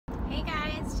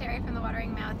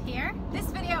South here. This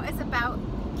video is about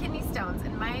kidney stones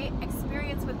and my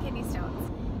experience with kidney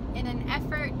stones. In an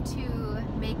effort to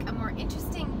make a more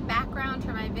interesting background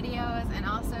for my videos and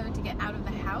also to get out of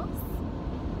the house,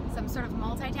 some sort of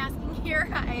multitasking here.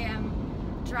 I am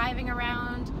driving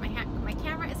around, my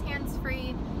camera is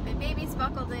hands-free, my baby's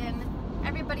buckled in,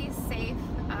 everybody's safe.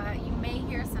 You may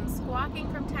hear some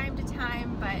squawking from time to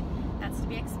time, but that's to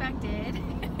be expected.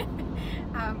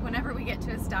 Whenever we get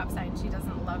to a stop sign, she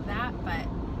doesn't love that, but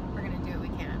we're gonna do what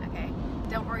we can, okay?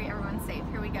 Don't worry, everyone's safe.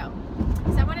 Here we go.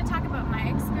 So I want to talk about my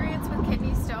experience with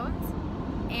kidney stones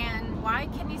and why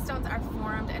kidney stones are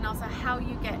formed and also how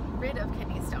you get rid of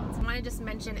kidney stones. I want to just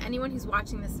mention, anyone who's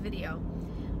watching this video,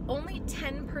 only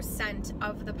 10%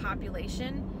 of the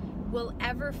population will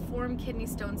ever form kidney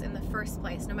stones in the first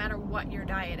place, no matter what your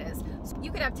diet is. So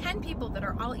you could have 10 people that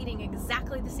are all eating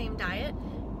exactly the same diet,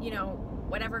 you know,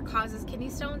 whatever causes kidney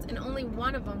stones, and only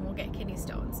one of them will get kidney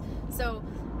stones. So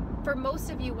for most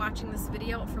of you watching this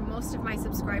video, for most of my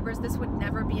subscribers, this would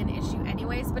never be an issue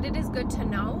anyways, but it is good to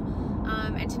know,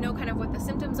 and to know kind of what the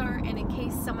symptoms are, and in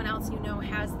case someone else you know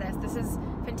has this is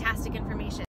fantastic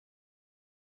information.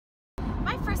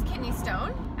 My first kidney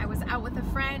stone, I was out with a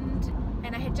friend,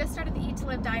 and I had just started the Eat to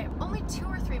Live diet only 2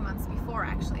 or 3 months before,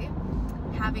 actually,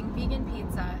 having vegan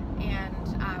pizza,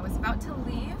 and I was about to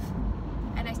leave,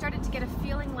 and I started to get a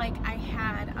feeling like I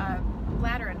had a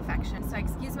bladder infection. So I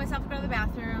excused myself to go to the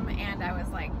bathroom, and I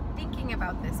was like thinking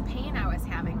about this pain I was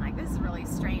having, like this is really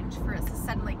strange for us to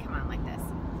suddenly come on like this.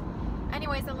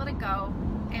 Anyways, I let it go,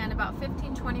 and about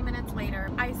 15-20 minutes later,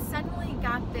 I suddenly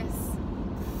got this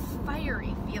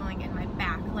fiery feeling in my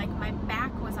back, like my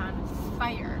back was on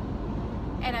fire.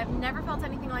 And I've never felt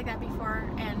anything like that before,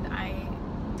 and I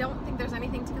don't think there's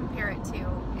anything to compare it to.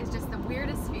 It's just the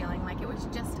weirdest feeling, like it was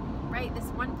just right, this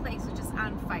one place was just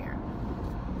on fire.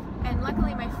 And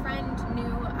luckily my friend knew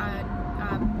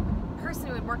a person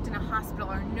who had worked in a hospital,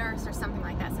 or a nurse or something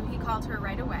like that, so he called her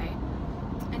right away,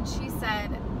 and she said,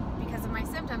 because of my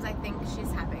symptoms, I think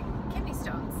she's having kidney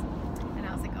stones. And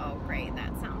I was like, oh great,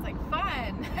 that sounds like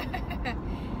fun.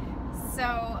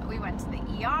 So we went to the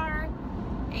ER,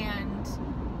 and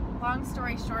long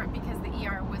story short, because the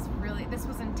ER was really, this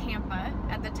was in Tampa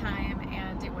at the time,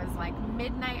 and it was like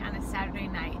midnight on a Saturday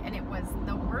night, and it was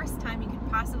the worst time you could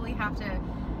possibly have to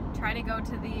try to go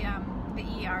to the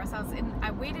ER. So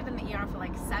I waited in the ER for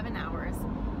like 7 hours,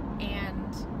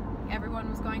 and everyone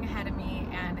was going ahead of me,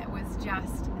 and it was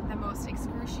just the most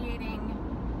excruciating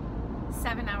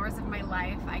 7 hours of my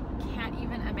life. I can't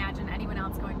even imagine anyone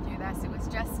else going through this. It was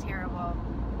just terrible.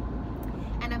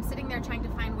 And I'm sitting there trying to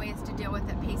find ways to deal with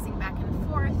it, pacing back and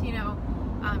forth, you know,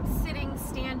 sitting,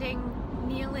 standing,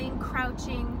 kneeling,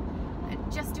 crouching,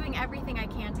 just doing everything I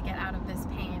can to get out of this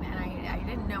pain, and I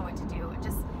didn't know what to do.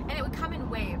 And it would come in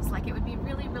waves, like it would be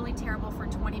really, really terrible for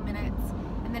 20 minutes,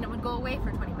 and then it would go away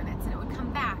for 20 minutes, and it would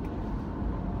come back.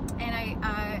 And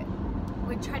I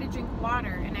would try to drink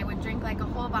water, and I would drink like a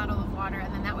whole bottle of water,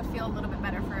 and then that would feel a little bit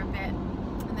better for a bit,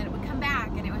 and then it would come back,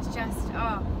 and it was just,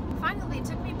 oh. Finally, they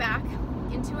took me back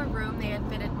into a room, they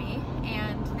admitted me,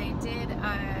 and they did,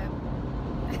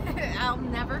 I'll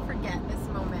never forget this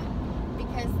moment,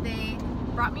 because they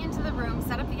brought me into the room,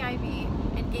 set up the IV,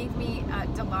 and gave me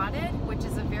Dilaudid, which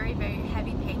is a very, very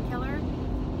heavy painkiller,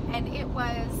 and it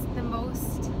was the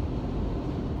most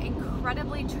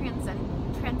incredibly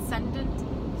transcendent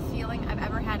feeling I've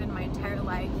ever had in my entire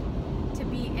life, to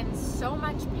be in so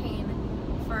much pain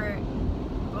for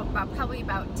probably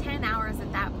about 10 hours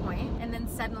at that point, and then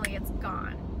suddenly it's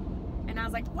gone. And I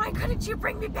was like, why couldn't you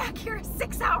bring me back here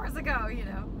 6 hours ago, you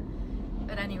know?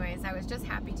 But anyways, I was just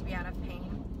happy to be out of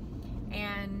pain.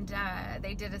 And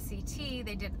they did a CT,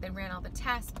 they ran all the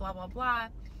tests, blah, blah, blah,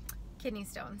 kidney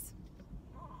stones.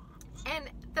 And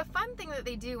the fun thing that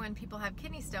they do when people have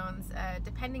kidney stones,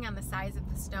 depending on the size of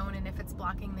the stone and if it's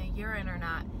blocking the urine or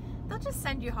not, they'll just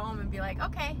send you home and be like,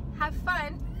 okay, have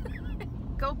fun,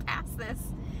 go past this.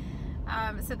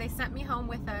 So they sent me home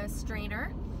with a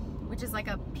strainer, which is like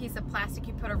a piece of plastic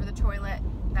you put over the toilet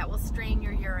that will strain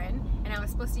your urine, and I was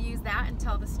supposed to use that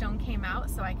until the stone came out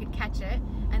so I could catch it,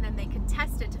 and then they could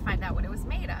test it to find out what it was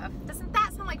made of. Doesn't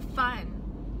that sound like fun?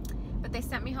 But they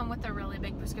sent me home with a really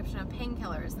big prescription of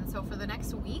painkillers, and so for the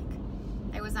next week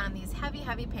I was on these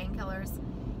heavy painkillers,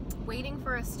 waiting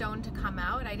for a stone to come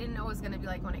out. I didn't know what it was going to be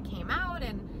like when it came out,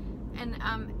 and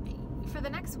for the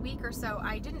next week or so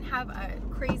I didn't have a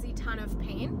crazy ton of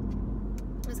pain.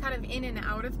 I was kind of in and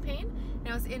out of pain,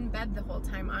 and I was in bed the whole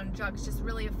time on drugs, just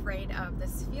really afraid of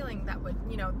this feeling that would,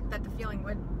 you know, that the feeling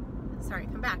would,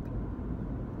 come back.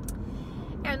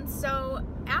 And so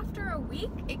after a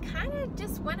week, it kind of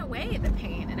just went away, the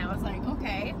pain, and I was like,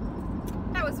 okay,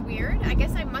 that was weird. I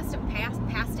guess I must have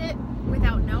passed it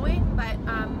without knowing, but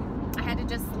I had to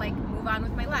just like move on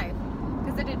with my life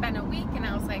because it had been a week and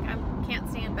I was like, I can't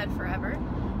stay in bed forever,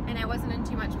 and I wasn't in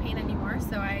too much pain anymore,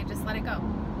 so I just let it go.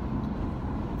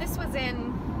 This was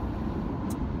in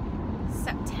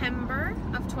September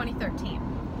of 2013.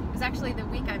 It was actually the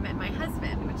week I met my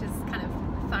husband, which is kind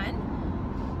of fun.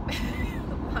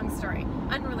 Long story,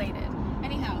 unrelated.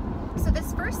 Anyhow, so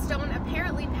this first stone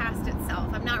apparently passed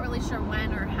itself. I'm not really sure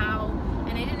when or how,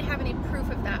 and I didn't have any proof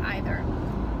of that either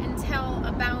until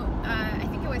about, I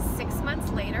think it was 6 months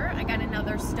later, I got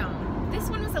another stone. This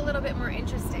one was a little bit more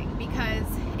interesting because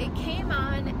it came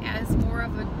on as more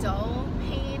of a dull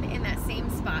pain in that same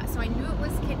spot. So I knew it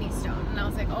was kidney stone, and I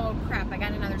was like, oh crap, I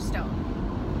got another stone.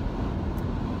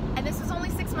 And this was only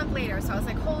 6 months later, so I was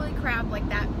like, holy crap, like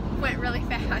that went really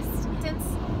fast. Since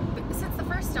the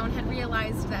first stone had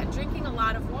realized that drinking a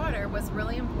lot of water was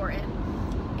really important,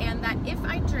 and that if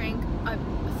I drank a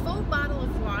full bottle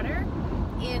of water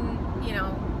in,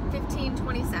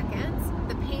 15-20 seconds,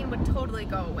 the pain would totally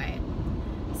go away.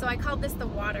 So I called this the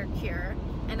water cure,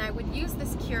 and I would use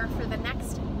this cure for the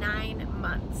next 9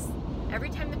 months. Every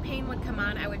time the pain would come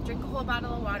on, I would drink a whole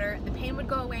bottle of water. The pain would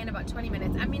go away in about 20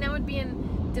 minutes. I mean, I would be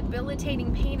in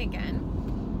debilitating pain again,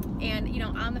 and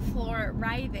on the floor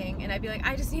writhing, and I'd be like,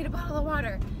 I just need a bottle of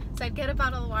water. So I'd get a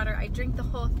bottle of water, I'd drink the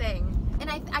whole thing, and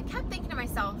I kept thinking to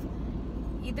myself,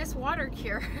 this water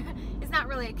cure is not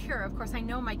really a cure. Of course, I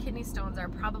know my kidney stones are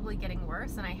probably getting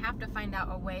worse, and I have to find out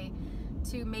a way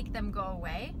to make them go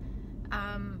away,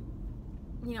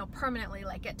 permanently,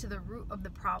 like get to the root of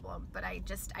the problem, but I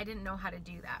didn't know how to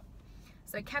do that.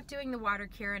 So I kept doing the water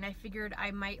cure, and I figured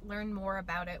I might learn more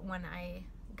about it when I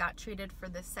got treated for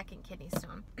this second kidney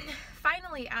stone.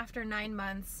 Finally, after 9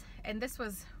 months, and this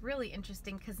was really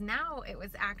interesting because now it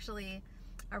was actually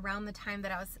around the time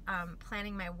that I was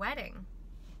planning my wedding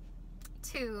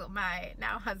to my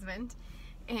now husband,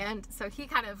 and so he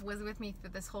kind of was with me through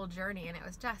this whole journey, and it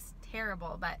was just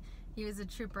terrible, but he was a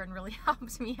trooper and really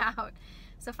helped me out.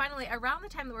 So finally, around the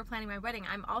time that we're planning my wedding,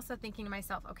 I'm also thinking to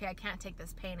myself, okay, I can't take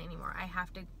this pain anymore. I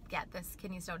have to get this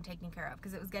kidney stone taken care of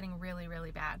because it was getting really,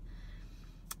 really bad.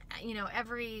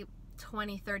 Every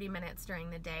 20-30 minutes during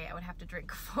the day, I would have to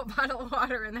drink a full bottle of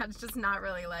water, and that's just not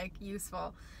really like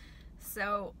useful.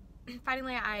 So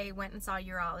finally, I went and saw a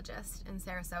urologist in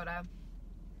Sarasota,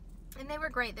 and they were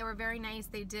great. They were very nice.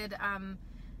 They did,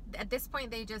 at this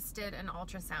point, they just did an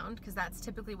ultrasound because that's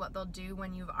typically what they'll do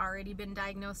when you've already been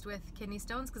diagnosed with kidney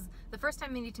stones, because the first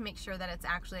time they need to make sure that it's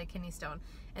actually a kidney stone,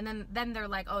 and then they're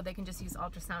like, oh, they can just use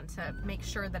ultrasound to make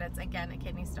sure that it's again a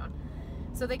kidney stone.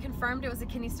 So they confirmed it was a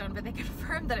kidney stone, but they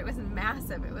confirmed that it was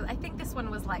massive. It was, I think this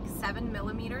one was like 7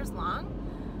 millimeters long,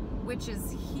 which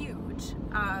is huge,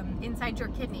 inside your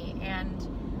kidney. And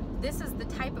this is the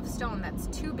type of stone that's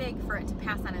too big for it to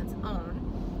pass on its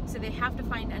own. So they have to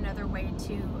find another way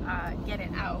to get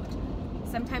it out.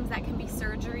 Sometimes that can be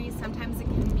surgery. Sometimes it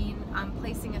can mean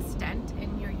placing a stent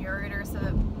in your ureter so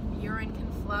that urine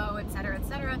can flow, etc.,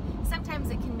 etc. Sometimes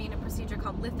it can mean a procedure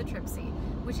called lithotripsy,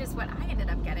 which is what I ended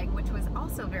up getting, which was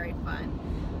also very fun.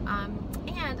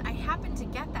 And I happened to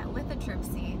get that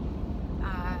lithotripsy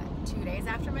 2 days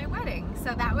after my wedding.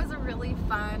 So that was a really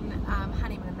fun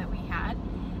honeymoon that we had.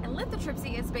 And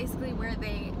lithotripsy is basically where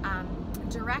they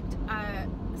direct a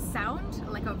sound,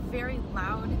 like a very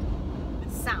loud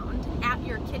sound, at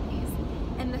your kidneys.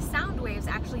 And the sound waves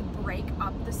actually break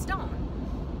up the stone.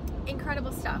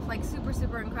 Incredible stuff, like super,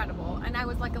 super incredible. And I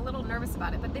was like a little nervous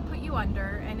about it, but they put you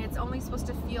under, and it's only supposed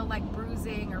to feel like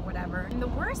bruising or whatever. And the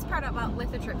worst part about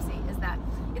lithotripsy is that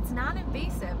it's not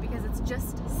invasive because it's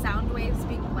just sound waves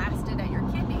being blasted at your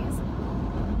kidneys.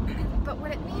 But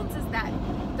what it means is that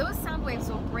those sound waves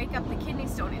will break up the kidney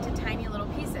stone into tiny little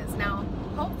pieces. Now,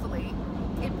 hopefully,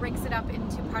 it breaks it up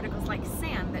into particles like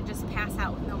sand that just pass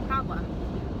out with no problem.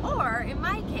 Or, in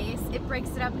my case, it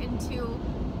breaks it up into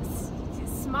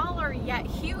smaller yet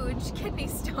huge kidney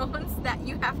stones that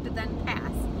you have to then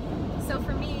pass. So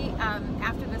for me,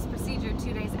 after this procedure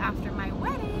 2 days after my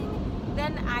wedding,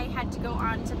 then I had to go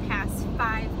on to pass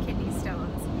 5 kidney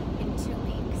stones in 2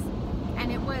 weeks.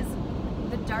 And it was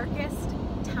the darkest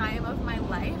time of my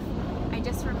life. I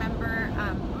just remember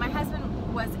my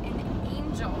husband was an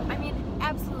angel. I mean,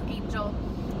 absolute angel.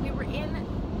 We were in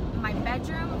my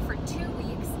bedroom for 2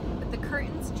 weeks with the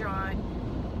curtains drawn,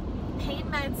 pain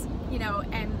meds,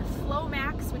 and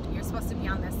Flomax, which you're supposed to be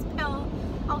on this pill,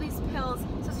 all these pills,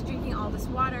 supposed to be drinking all this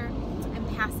water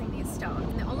and passing these stones.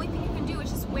 And the only thing you can do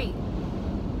is just wait.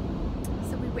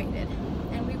 So we waited,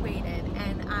 and we waited,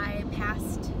 and I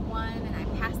passed one, and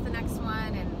I passed the next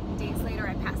one, and days later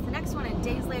I passed the next one, and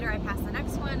days later I passed the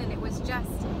next one, and it was just,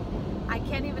 I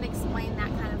can't even explain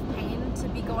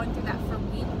going through that for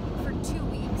 2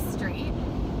 weeks straight.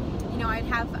 You know, I'd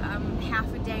have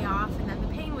half a day off and then the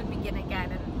pain would begin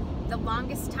again. And the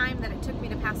longest time that it took me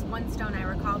to pass one stone, I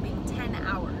recall being 10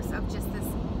 hours of just this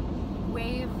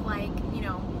wave-like, you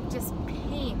know, just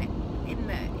pain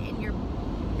in your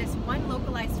this one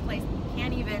localized place. You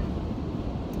can't even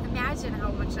imagine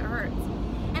how much it hurts.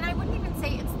 And I wouldn't even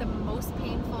say it's the most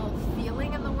painful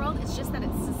feeling in the world, it's just that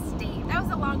it's sustained. That was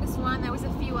the longest one. There was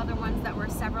a few other ones that were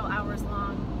several hours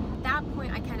long. At that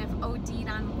point, I kind of OD'd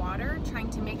on water, trying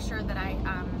to make sure that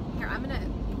here, I'm gonna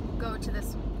go to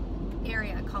this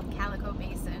area called Calico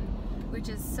Basin, which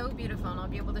is so beautiful, and I'll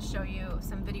be able to show you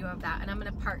some video of that. And I'm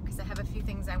gonna park because I have a few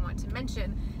things I want to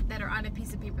mention that are on a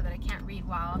piece of paper that I can't read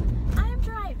while I'm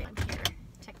driving. Here,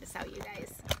 check this out, you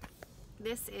guys.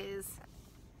 This is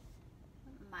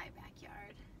my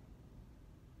backyard.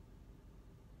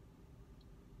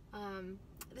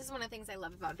 This is one of the things I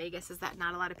love about Vegas, is that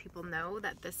not a lot of people know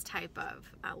that this type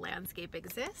of landscape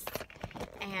exists,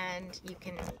 and you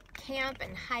can camp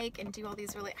and hike and do all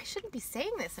these really, I shouldn't be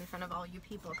saying this in front of all you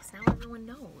people because now everyone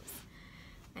knows.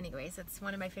 Anyways, it's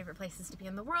one of my favorite places to be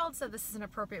in the world, so this is an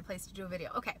appropriate place to do a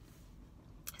video. Okay,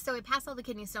 so I passed all the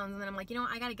kidney stones, and then I'm like, you know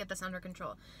what, I gotta get this under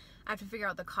control. I have to figure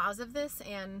out the cause of this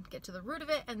and get to the root of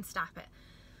it and stop it.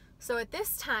 So at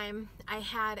this time, I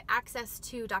had access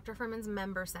to Dr. Furman's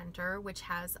Member Center, which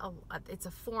has it's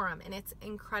a forum, and it's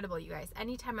incredible, you guys.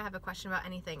 Anytime I have a question about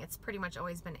anything, it's pretty much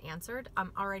always been answered,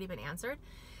 already been answered.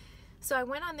 So I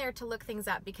went on there to look things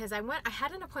up because I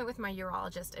had an appointment with my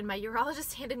urologist, and my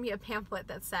urologist handed me a pamphlet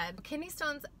that said, kidney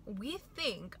stones, we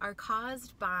think, are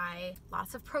caused by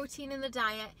lots of protein in the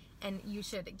diet, and you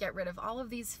should get rid of all of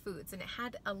these foods. And it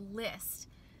had a list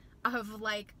of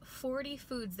like 40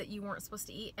 foods that you weren't supposed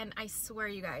to eat, and I swear,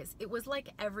 you guys, it was like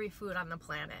every food on the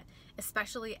planet,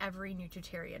 especially every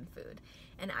Nutritarian food.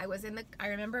 And I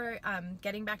remember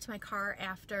getting back to my car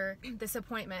after this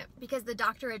appointment because the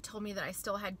doctor had told me that I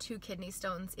still had 2 kidney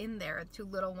stones in there, 2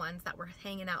 little ones that were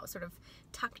hanging out, sort of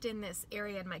tucked in this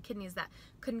area in my kidneys that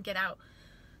couldn't get out.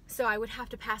 So I would have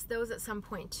to pass those at some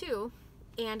point too,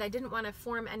 and I didn't want to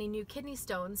form any new kidney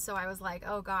stones, so I was like,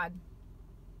 oh God,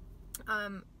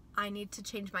 I need to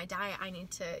change my diet. I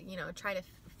need to, you know, try to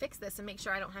fix this and make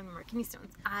sure I don't have any more kidney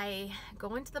stones. I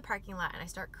go into the parking lot and I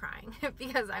start crying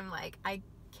because I'm like, I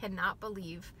cannot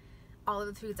believe all of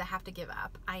the foods I have to give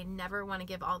up. I never want to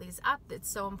give all these up.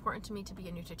 It's so important to me to be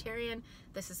a Nutritarian.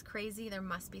 This is crazy. There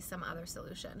must be some other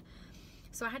solution.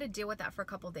 So I had to deal with that for a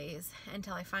couple days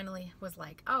until I finally was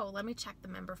like, oh, let me check the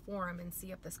member forum and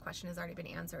see if this question has already been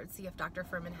answered, see if Dr.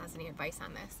 Furman has any advice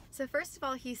on this. So first of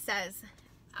all, he says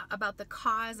about the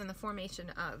cause and the formation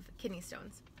of kidney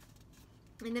stones.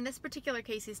 And in this particular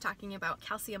case, he's talking about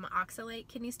calcium oxalate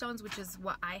kidney stones, which is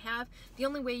what I have. The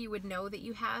only way you would know that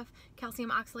you have calcium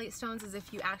oxalate stones is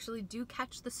if you actually do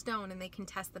catch the stone and they can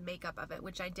test the makeup of it,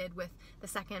 which I did with the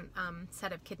second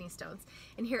set of kidney stones.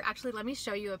 And here, actually, let me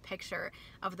show you a picture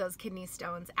of those kidney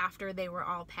stones after they were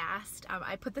all passed.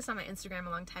 I put this on my Instagram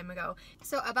a long time ago.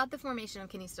 So about the formation of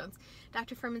kidney stones,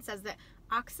 Dr. Furman says that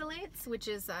oxalates, which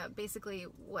is basically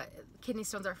what kidney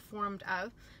stones are formed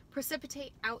of,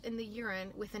 precipitate out in the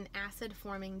urine with an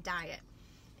acid-forming diet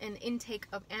and intake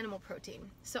of animal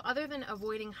protein. So other than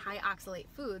avoiding high oxalate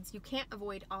foods, you can't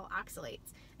avoid all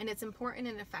oxalates, and it's important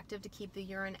and effective to keep the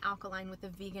urine alkaline with a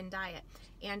vegan diet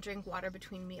and drink water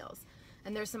between meals.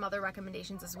 And there's some other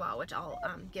recommendations as well, which I'll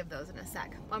give those in a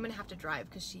sec. Well, I'm gonna have to drive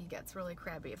because she gets really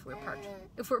crabby if we're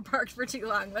parked for too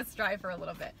long. Let's drive for a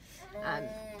little bit.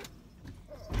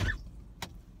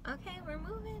 Okay, we're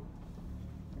moving.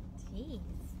 Jeez.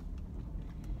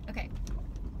 Okay,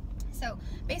 so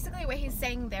basically what he's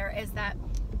saying there is that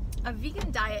a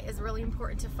vegan diet is really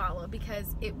important to follow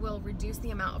because it will reduce the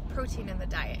amount of protein in the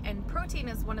diet, and protein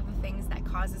is one of the things that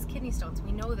causes kidney stones.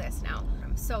 We know this now.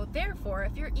 So therefore,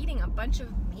 if you're eating a bunch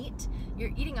of meat,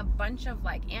 you're eating a bunch of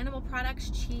like animal products,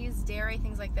 cheese, dairy,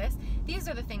 things like this, these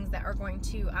are the things that are going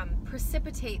to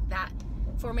precipitate that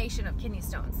formation of kidney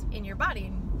stones in your body.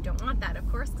 And you don't want that, of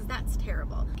course, because that's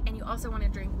terrible. And you also want to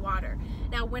drink water.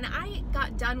 Now, when I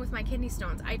got done with my kidney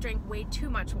stones, I drank way too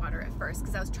much water at first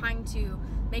because I was trying to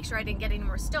make sure I didn't get any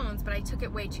more stones, but I took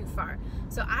it way too far.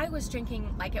 So I was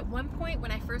drinking, like at one point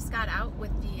when I first got out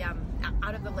with the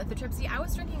out of the lithotripsy, I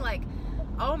was drinking like,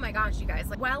 oh my gosh, you guys,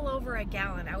 like well over a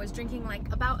gallon. I was drinking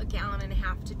like about 1.5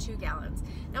 gallons to 2 gallons.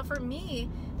 Now for me,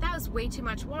 that was way too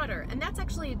much water, and that's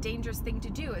actually a dangerous thing to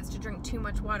do, is to drink too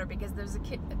much water, because there's a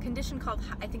condition called,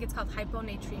 I think it's called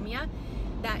hyponatremia.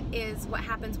 That is what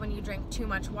happens when you drink too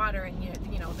much water and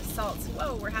you know the salts.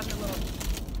 Whoa, we're having a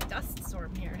little dust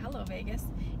storm here. Hello, Vegas.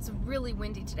 It's really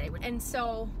windy today, and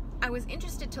so I was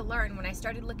interested to learn when I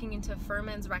started looking into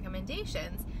Fuhrman's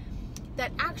recommendations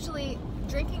that actually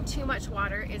drinking too much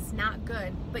water is not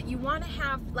good, but you want to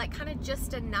have like kind of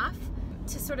just enough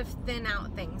to sort of thin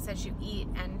out things as you eat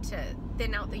and to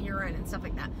thin out the urine and stuff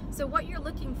like that. So what you're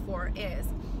looking for is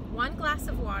 1 glass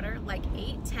of water, like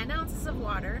 8-10 ounces of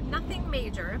water, nothing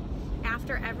major,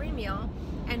 after every meal,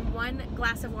 and 1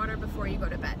 glass of water before you go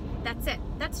to bed. That's it.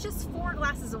 That's just 4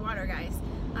 glasses of water, guys.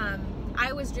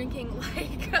 I was drinking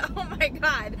like, oh my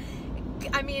God,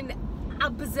 I mean, a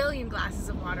bazillion glasses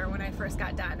of water when I first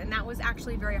got done, and that was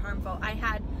actually very harmful. I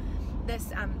had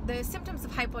this, the symptoms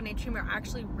of hyponatremia are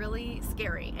actually really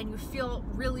scary, and you feel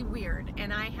really weird,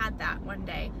 and I had that one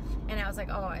day, and I was like,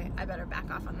 oh, I better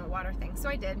back off on the water thing, so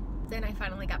I did. Then I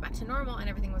finally got back to normal, and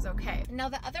everything was okay. Now,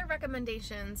 the other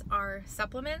recommendations are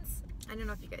supplements. I don't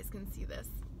know if you guys can see this,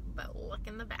 but look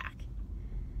in the back.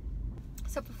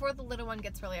 So before the little one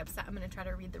gets really upset, I'm going to try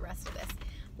to read the rest of this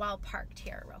while parked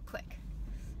here real quick.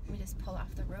 Let me just pull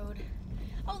off the road.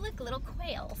 Oh, look, little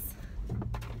quails.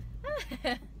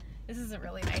 This is a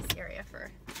really nice area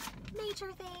for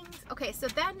nature things. Okay, so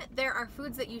then there are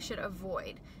foods that you should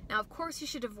avoid. Now, of course, you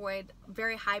should avoid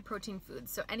very high protein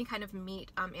foods, so any kind of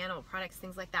meat, animal products,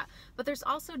 things like that. But there's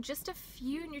also just a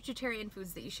few Nutritarian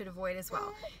foods that you should avoid as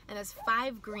well. And there's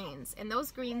 5 greens, and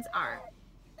those greens are,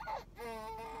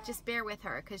 just bear with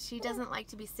her because she doesn't like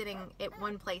to be sitting at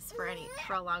one place for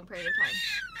a long period of time.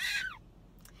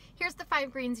 Here's the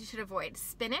 5 greens you should avoid: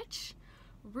 spinach,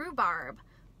 rhubarb,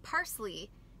 parsley,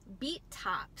 beet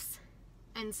tops,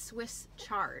 and Swiss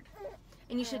chard.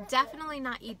 And you should definitely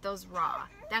not eat those raw.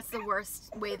 That's the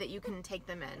worst way that you can take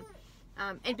them in.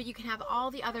 But you can have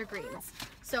all the other greens.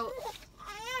 So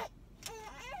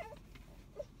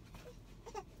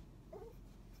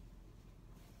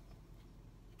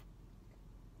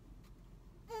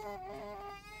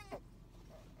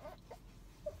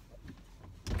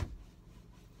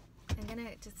I'm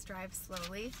gonna just drive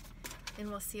slowly, and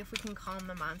we'll see if we can calm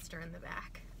the monster in the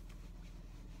back.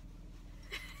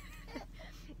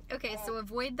 Okay, so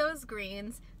avoid those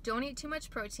greens, don't eat too much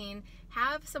protein,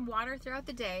 have some water throughout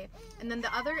the day, and then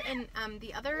the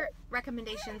other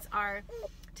recommendations are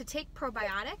to take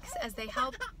probiotics as they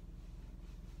help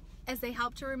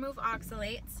to remove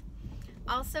oxalates.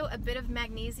 Also, a bit of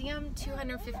magnesium,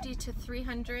 250 to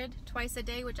 300 twice a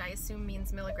day, which I assume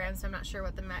means milligrams, so I'm not sure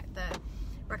what the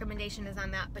recommendation is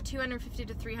on that, but 250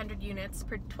 to 300 units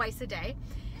per twice a day.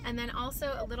 And then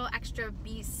also a little extra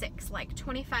B6, like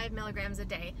 25 milligrams a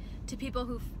day, to people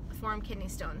who form kidney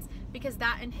stones, because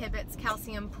that inhibits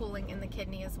calcium pooling in the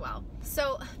kidney as well.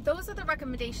 So those are the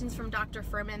recommendations from Dr.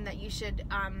 Fuhrman that you should,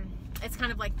 it's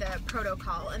kind of like the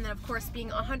protocol. And then of course being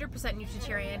 100%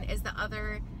 Nutritarian is the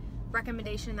other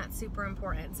recommendation that's super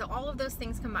important. So all of those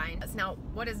things combined. Now,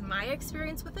 what is my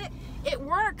experience with it? It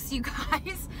works, you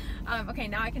guys. Okay,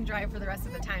 now I can drive for the rest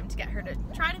of the time to get her to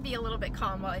try to be a little bit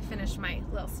calm while I finish my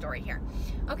little story here.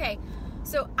 Okay,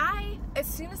 so as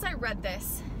soon as I read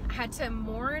this, I had to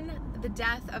mourn the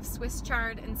death of Swiss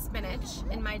chard and spinach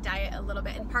in my diet a little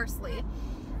bit, and parsley.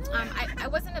 I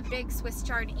wasn't a big Swiss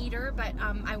chard eater, but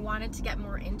I wanted to get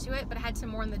more into it, but I had to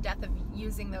mourn the death of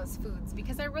using those foods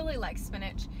because I really like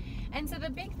spinach. And so the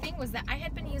big thing was that I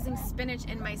had been using spinach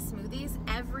in my smoothies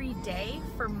every day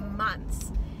for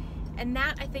months. And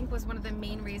that, I think, was one of the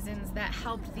main reasons that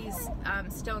helped these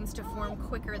stones to form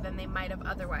quicker than they might have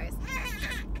otherwise.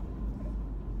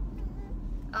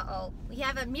 Uh-oh, we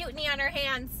have a mutiny on our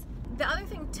hands. The other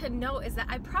thing to note is that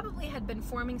I probably had been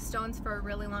forming stones for a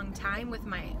really long time with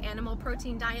my animal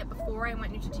protein diet before I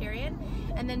went Nutritarian,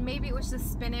 and then maybe it was the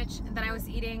spinach that I was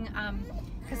eating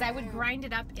because I would grind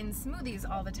it up in smoothies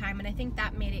all the time, and I think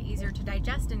that made it easier to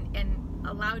digest and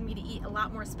allowed me to eat a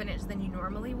lot more spinach than you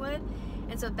normally would.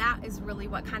 And so that is really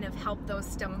what kind of helped those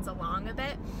stones along a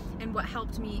bit, and what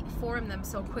helped me form them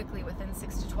so quickly within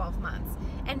 6 to 12 months.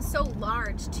 And so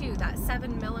large too, that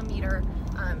 7 millimeter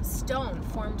stone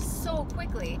formed so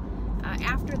quickly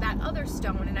after that other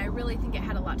stone, and I really think it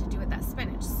had a lot to do with that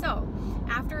spinach. So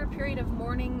after a period of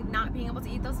mourning not being able to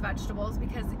eat those vegetables,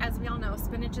 because as we all know,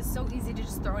 spinach is so easy to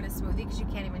just throw in a smoothie because you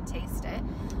can't even taste it,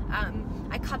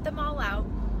 I cut them all out,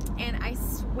 and I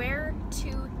swear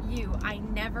to you, I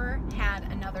never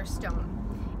had another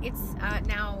stone. It's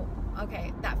now,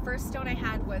 okay, that first stone I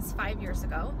had was 5 years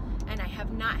ago, and I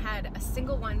have not had a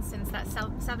single one since that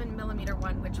 7 millimeter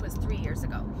one, which was 3 years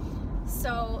ago.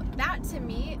 So that to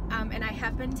me, and I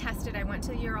have been tested. I went to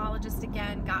the urologist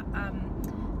again, got,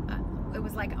 it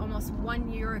was like almost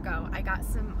 1 year ago, I got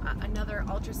another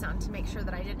ultrasound to make sure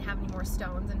that I didn't have any more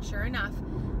stones, and sure enough,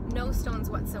 no stones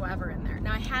whatsoever in there.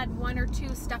 Now I had 1 or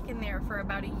 2 stuck in there for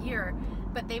about a year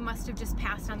but they must have just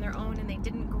passed on their own and they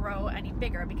didn't grow any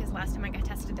bigger, because last time I got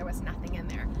tested there was nothing in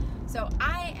there. So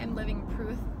I am living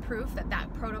proof that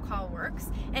that protocol works.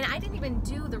 And I didn't even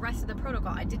do the rest of the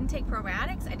protocol. I didn't take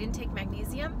probiotics, I didn't take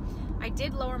magnesium. I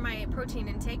did lower my protein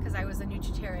intake because I was a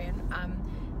Nutritarian,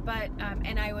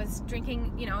 and I was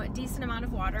drinking, you know, a decent amount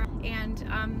of water, and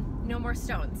no more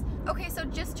stones. Okay, so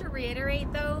just to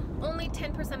reiterate though, only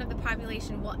 10% of the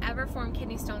population will ever form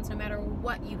kidney stones no matter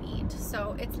what you eat.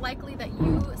 So it's likely that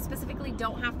you specifically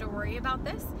don't have to worry about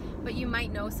this, but you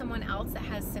might know someone else that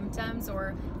has symptoms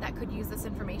or that could use this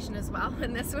information as well,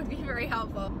 and this would be very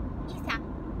helpful. Isa.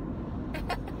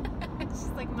 She's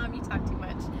like, Mom, you talk too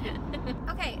much.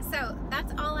 Okay, so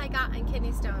that's all I got on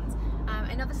kidney stones.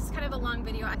 I know this is kind of a long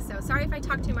video, so sorry if I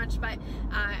talk too much, but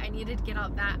I needed to get all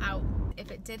that out. If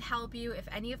it did help you, if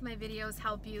any of my videos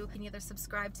help you, you can either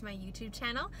subscribe to my YouTube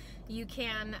channel, you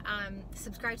can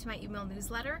subscribe to my email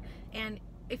newsletter, and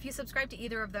if you subscribe to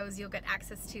either of those, you'll get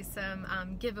access to some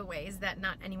giveaways that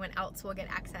not anyone else will get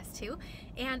access to.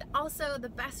 And also, the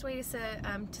best way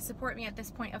to support me at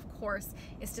this point, of course,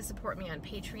 is to support me on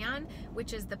Patreon,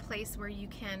 which is the place where you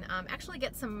can actually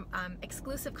get some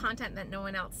exclusive content that no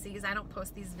one else sees. I don't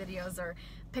post these videos or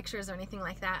pictures or anything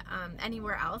like that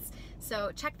anywhere else.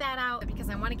 So check that out, because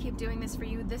I want to keep doing this for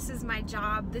you. This is my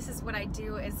job. This is what I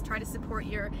do, is try to support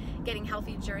your getting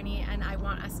healthy journey, and I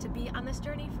want us to be on this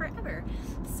journey forever.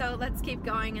 So let's keep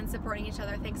going and supporting each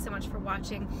other. Thanks so much for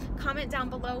watching. Comment down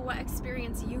below what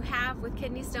experience you have with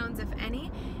kidney stones, if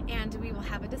any, and we will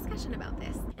have a discussion about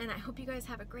this. And I hope you guys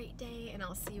have a great day, and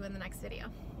I'll see you in the next video.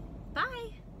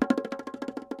 Bye!